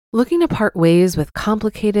Looking to part ways with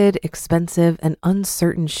complicated, expensive, and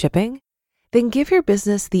uncertain shipping? Then give your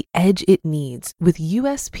business the edge it needs with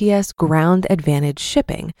USPS Ground Advantage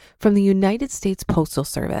shipping from the United States Postal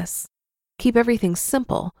Service. Keep everything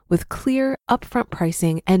simple with clear, upfront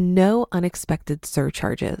pricing and no unexpected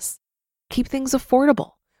surcharges. Keep things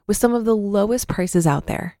affordable with some of the lowest prices out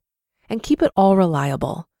there. And keep it all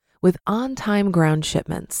reliable with on-time ground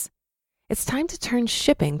shipments. It's time to turn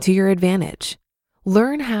shipping to your advantage.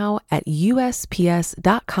 Learn how at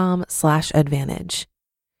USPS.com/advantage.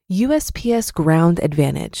 USPS Ground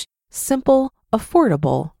Advantage. Simple,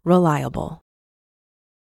 affordable, reliable.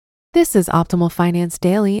 This is Optimal Finance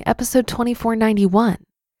Daily, episode 2491.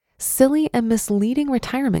 Silly and Misleading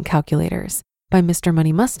Retirement Calculators by Mr.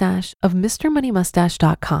 Money Mustache of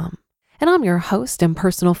MrMoneyMustache.com. And I'm your host and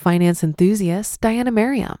personal finance enthusiast, Diana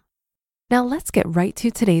Merriam. Now let's get right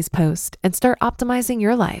to today's post and start optimizing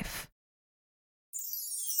your life.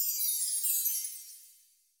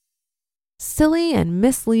 Silly and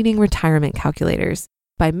Misleading Retirement Calculators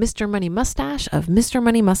by Mr. Money Mustache of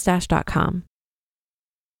MrMoneyMustache.com.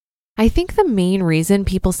 I think the main reason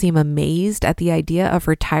people seem amazed at the idea of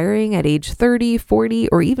retiring at age 30, 40,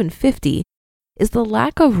 or even 50 is the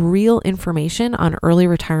lack of real information on early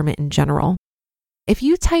retirement in general. If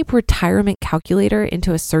you type retirement calculator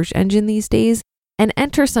into a search engine these days and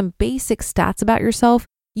enter some basic stats about yourself,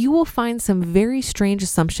 you will find some very strange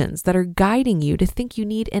assumptions that are guiding you to think you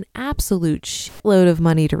need an absolute shitload of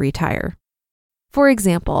money to retire. For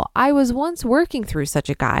example, I was once working through such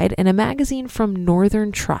a guide in a magazine from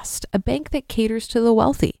Northern Trust, a bank that caters to the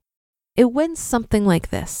wealthy. It went something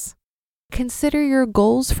like this. Consider your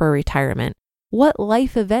goals for retirement. What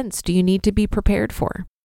life events do you need to be prepared for?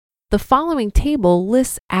 The following table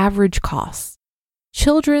lists average costs.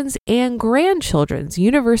 Children's and grandchildren's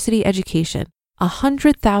university education,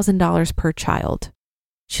 $100,000 per child.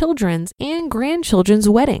 Children's and grandchildren's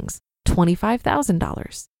weddings,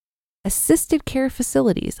 $25,000. Assisted care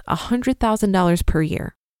facilities, $100,000 per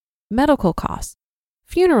year. Medical costs,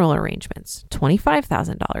 funeral arrangements,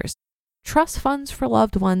 $25,000. Trust funds for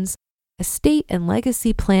loved ones, estate and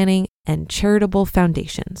legacy planning, and charitable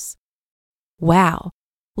foundations. Wow,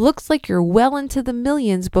 looks like you're well into the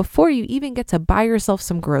millions before you even get to buy yourself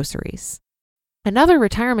some groceries. Another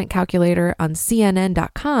retirement calculator on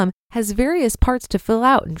CNN.com has various parts to fill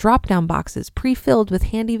out in drop-down boxes pre-filled with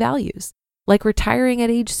handy values, like retiring at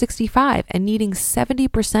age 65 and needing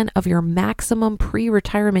 70% of your maximum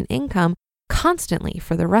pre-retirement income constantly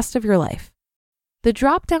for the rest of your life. The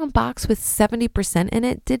drop-down box with 70% in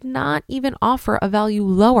it did not even offer a value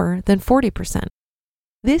lower than 40%.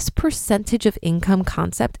 This percentage of income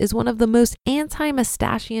concept is one of the most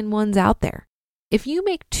anti-Mustachian ones out there. If you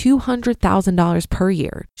make $200,000 per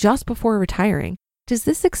year just before retiring, does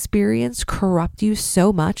this experience corrupt you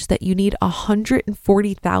so much that you need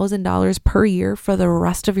 $140,000 per year for the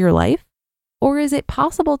rest of your life? Or is it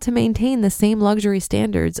possible to maintain the same luxury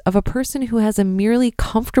standards of a person who has a merely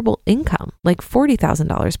comfortable income, like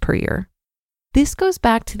 $40,000 per year? This goes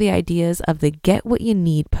back to the ideas of the Get What You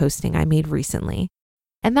Need posting I made recently.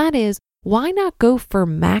 And that is, why not go for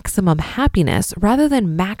maximum happiness rather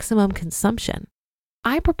than maximum consumption?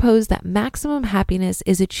 I propose that maximum happiness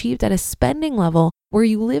is achieved at a spending level where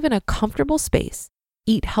you live in a comfortable space,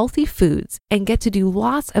 eat healthy foods, and get to do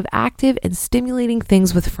lots of active and stimulating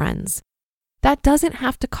things with friends. That doesn't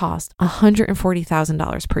have to cost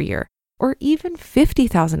 $140,000 per year, or even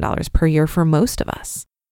 $50,000 per year for most of us.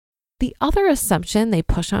 The other assumption they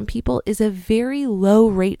push on people is a very low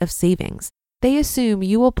rate of savings. They assume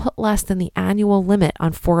you will put less than the annual limit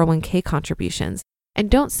on 401k contributions, and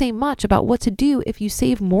don't say much about what to do if you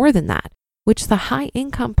save more than that, which the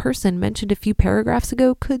high-income person mentioned a few paragraphs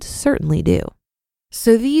ago could certainly do.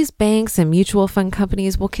 So these banks and mutual fund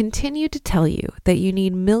companies will continue to tell you that you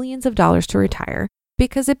need millions of dollars to retire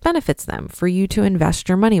because it benefits them for you to invest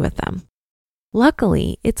your money with them.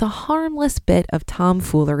 Luckily, it's a harmless bit of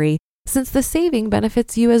tomfoolery since the saving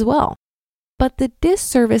benefits you as well. But the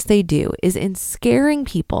disservice they do is in scaring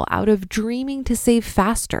people out of dreaming to save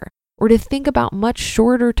faster or to think about much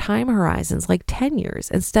shorter time horizons like 10 years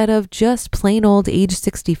instead of just plain old age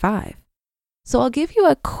 65. So I'll give you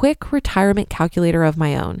a quick retirement calculator of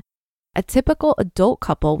my own. A typical adult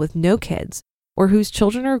couple with no kids or whose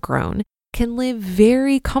children are grown can live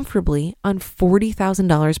very comfortably on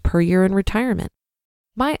 $40,000 per year in retirement.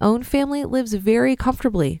 My own family lives very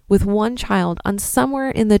comfortably with one child on somewhere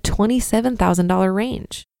in the $27,000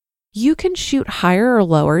 range. You can shoot higher or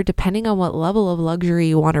lower depending on what level of luxury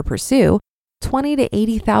you want to pursue. $20,000 to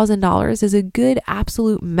 $80,000 is a good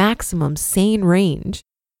absolute maximum sane range.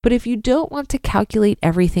 But if you don't want to calculate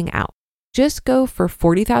everything out, Just go for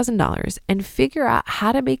 $40,000 and figure out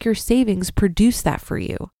how to make your savings produce that for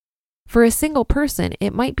you. For a single person,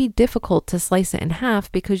 it might be difficult to slice it in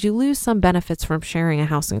half because you lose some benefits from sharing a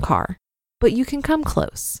house and car, but you can come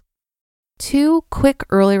close. 2 quick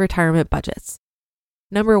early retirement budgets.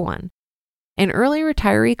 Number 1, an early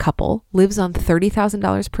retiree couple lives on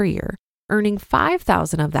 $30,000 per year, earning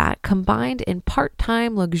 $5,000 of that combined in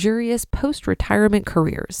part-time luxurious post-retirement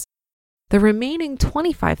careers. The remaining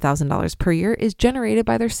 $25,000 per year is generated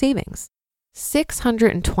by their savings.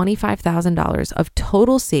 $625,000 of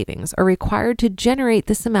total savings are required to generate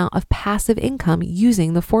this amount of passive income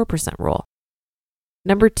using the 4% rule.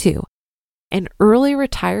 Number 2, an early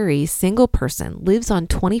retiree single person lives on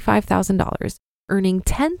 $25,000, earning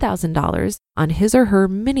 $10,000 on his or her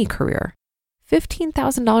mini career.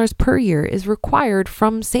 $15,000 per year is required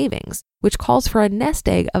from savings, which calls for a nest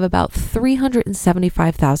egg of about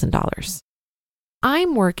 $375,000.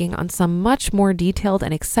 I'm working on some much more detailed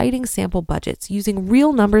and exciting sample budgets using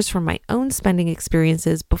real numbers from my own spending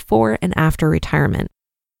experiences before and after retirement.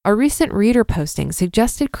 A recent reader posting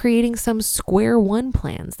suggested creating some square one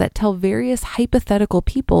plans that tell various hypothetical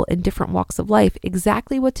people in different walks of life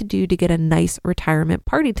exactly what to do to get a nice retirement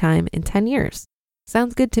party time in 10 years.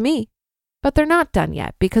 Sounds good to me. But they're not done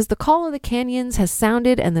yet because the call of the canyons has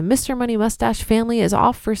sounded and the Mr. Money Mustache family is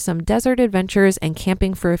off for some desert adventures and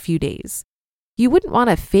camping for a few days. You wouldn't want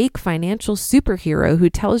a fake financial superhero who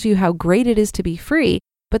tells you how great it is to be free,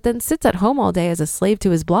 but then sits at home all day as a slave to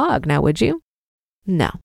his blog, now would you? No.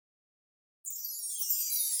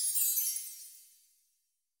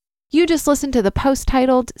 You just listened to the post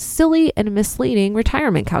titled Silly and Misleading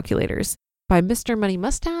Retirement Calculators by Mr. Money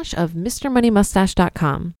Mustache of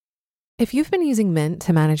MrMoneyMustache.com. If you've been using Mint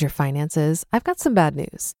to manage your finances, I've got some bad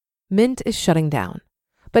news. Mint is shutting down.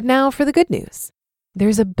 But now for the good news.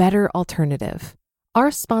 There's a better alternative.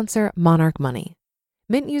 Our sponsor, Monarch Money.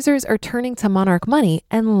 Mint users are turning to Monarch Money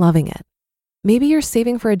and loving it. Maybe you're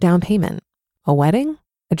saving for a down payment, a wedding,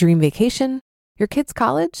 a dream vacation, your kid's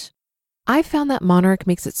college. I found that Monarch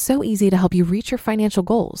makes it so easy to help you reach your financial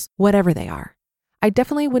goals, whatever they are. I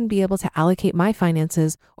definitely wouldn't be able to allocate my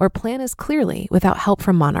finances or plan as clearly without help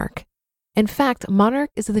from Monarch. In fact,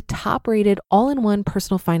 Monarch is the top-rated all-in-one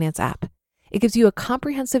personal finance app. It gives you a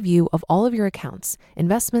comprehensive view of all of your accounts,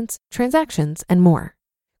 investments, transactions, and more.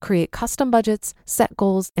 Create custom budgets, set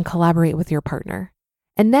goals, and collaborate with your partner.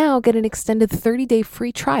 And now get an extended 30-day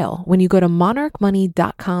free trial when you go to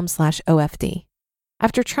monarchmoney.com/OFD.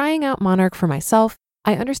 After trying out Monarch for myself,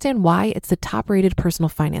 I understand why it's the top-rated personal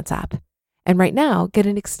finance app. And right now, get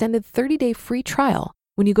an extended 30-day free trial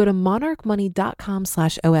when you go to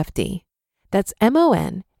monarchmoney.com/OFD. That's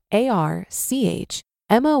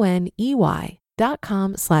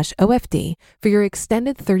monarchmoney.com/OFD for your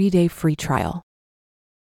extended 30-day free trial.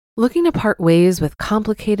 Looking to part ways with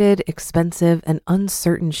complicated, expensive, and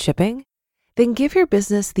uncertain shipping? Then give your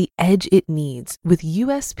business the edge it needs with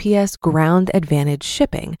USPS Ground Advantage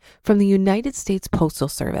shipping from the United States Postal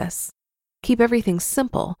Service. Keep everything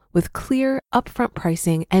simple with clear, upfront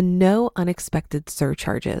pricing and no unexpected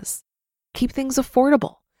surcharges. Keep things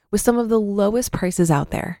affordable with some of the lowest prices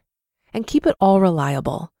out there. And keep it all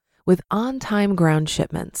reliable with on-time ground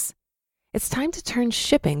shipments. It's time to turn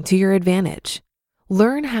shipping to your advantage.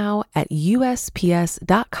 Learn how at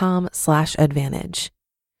USPS.com/advantage.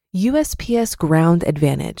 USPS Ground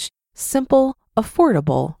Advantage. Simple,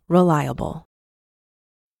 affordable, reliable.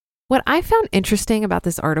 What I found interesting about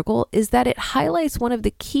this article is that it highlights one of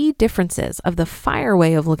the key differences of the FIRE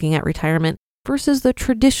way of looking at retirement versus the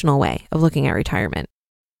traditional way of looking at retirement.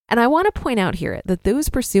 And I want to point out here that those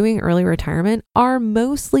pursuing early retirement are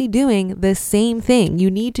mostly doing the same thing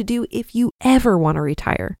you need to do if you ever want to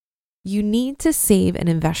retire. You need to save and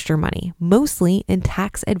invest your money, mostly in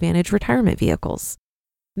tax-advantaged retirement vehicles.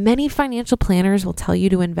 Many financial planners will tell you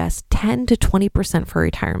to invest 10 to 20% for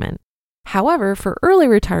retirement. However, for early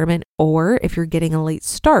retirement, or if you're getting a late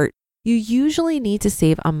start, you usually need to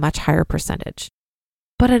save a much higher percentage.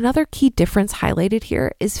 But another key difference highlighted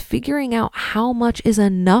here is figuring out how much is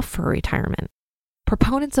enough for retirement.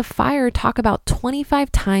 Proponents of FIRE talk about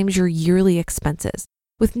 25 times your yearly expenses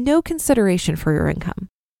with no consideration for your income.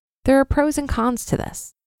 There are pros and cons to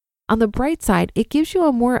this. On the bright side, it gives you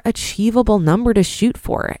a more achievable number to shoot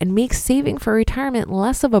for and makes saving for retirement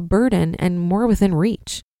less of a burden and more within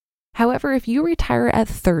reach. However, if you retire at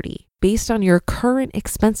 30 based on your current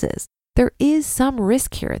expenses, there is some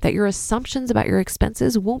risk here that your assumptions about your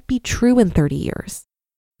expenses won't be true in 30 years.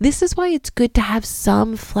 This is why it's good to have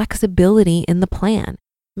some flexibility in the plan.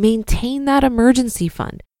 Maintain that emergency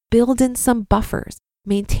fund, build in some buffers,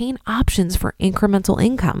 maintain options for incremental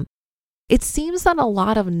income. It seems that a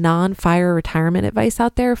lot of non-FIRE retirement advice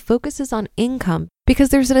out there focuses on income because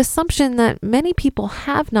there's an assumption that many people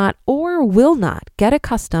have not or will not get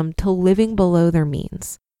accustomed to living below their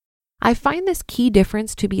means. I find this key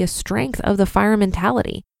difference to be a strength of the FIRE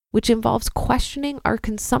mentality, which involves questioning our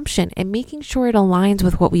consumption and making sure it aligns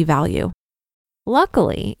with what we value.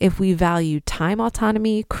 Luckily, if we value time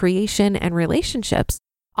autonomy, creation, and relationships,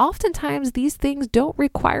 oftentimes these things don't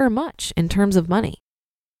require much in terms of money.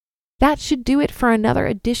 That should do it for another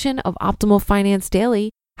edition of Optimal Finance Daily.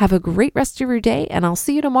 Have a great rest of your day, and I'll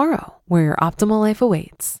see you tomorrow where your optimal life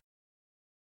awaits.